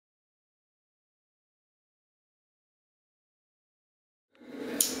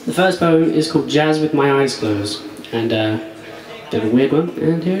The first poem is called Jazz with My Eyes Closed, and bit of a weird one,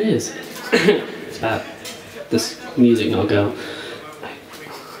 and here it is. It's about this music, not a girl.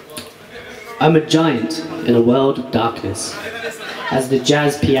 I'm a giant in a world of darkness, as the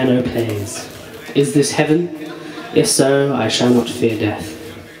jazz piano plays. Is this heaven? If so, I shall not fear death,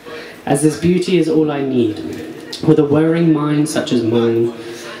 as this beauty is all I need. With a whirring mind such as mine,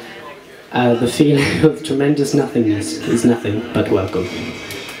 the feeling of tremendous nothingness is nothing but welcome.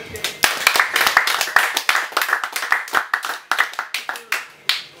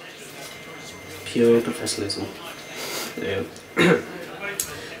 Pure professionalism. There we go.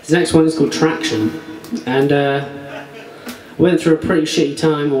 This next one is called Traction, and went through a pretty shitty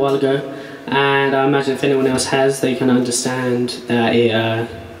time a while ago, and I imagine if anyone else has, they can understand that it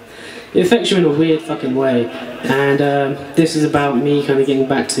affects you in a weird fucking way. And this is about me kind of getting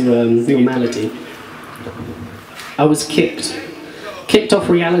back to normality. I was kicked off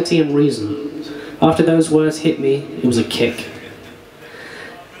reality and reason. After those words hit me, it was a kick.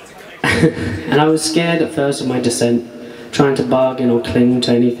 And I was scared at first of my descent, trying to bargain or cling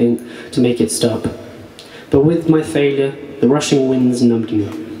to anything to make it stop. But with my failure, the rushing winds numbed me,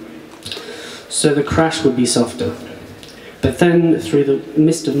 so the crash would be softer. But then, through the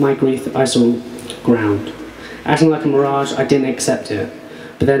mist of my grief, I saw ground. Acting like a mirage, I didn't accept it.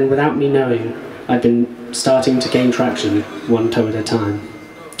 But then, without me knowing, I'd been starting to gain traction, one toe at a time.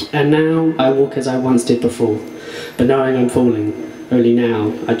 And now, I walk as I once did before, but knowing I'm falling, only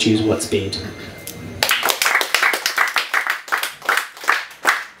now I choose what speed.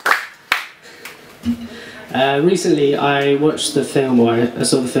 Recently I watched the film, or I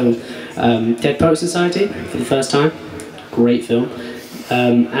saw the film Dead Poet Society for the first time. Great film.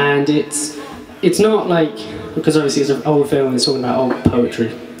 And it's not like, because obviously it's an old film, it's talking about old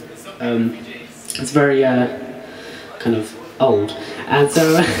poetry. It's very kind of old. And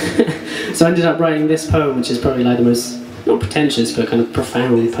so, so I ended up writing this poem, which is probably like the most, not pretentious, but kind of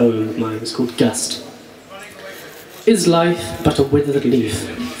profound poem of mine. It's called Gust. Is life but a withered leaf,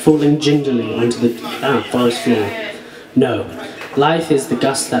 falling gingerly onto the forest floor? No, life is the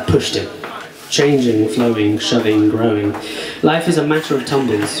gust that pushed it, changing, flowing, shoving, growing. Life is a matter of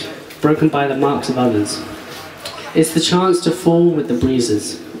tumbles, broken by the marks of others. It's the chance to fall with the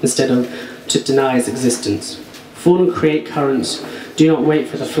breezes, instead of to deny its existence. Fall and create currents, do not wait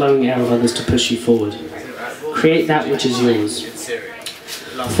for the flowing air of others to push you forward. Create that which is yours.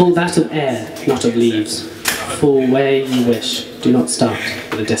 Fall that of air, not of leaves. Fall where you wish, do not start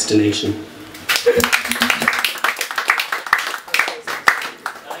with a destination.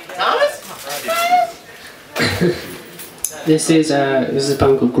 This is a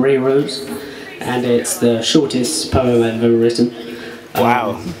poem called Grey Rose, and it's the shortest poem I've ever written.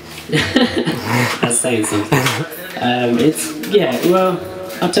 Wow. That's saying something. Well,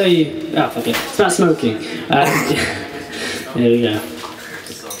 I'll tell you, fuck it, it's about smoking. There we go.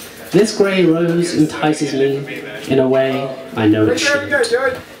 This grey rose entices me in a way I know it shouldn't.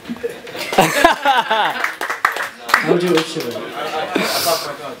 How do it should?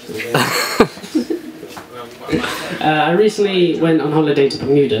 I recently went on holiday to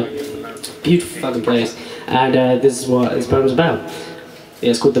Bermuda. Beautiful fucking place. And this is what this poem's about.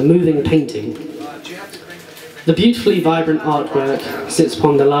 It's called The Moving Painting. The beautifully vibrant artwork sits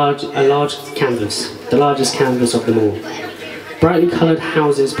upon a large canvas, the largest canvas of them all. Brightly coloured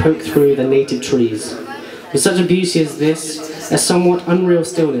houses poke through the native trees. With such a beauty as this, a somewhat unreal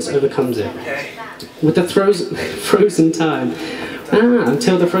stillness overcomes it. With the frozen time,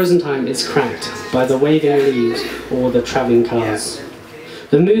 until the frozen time is cracked by the waving leaves or the travelling cars.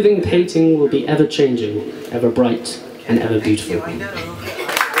 The moving painting will be ever changing, ever bright and ever beautiful.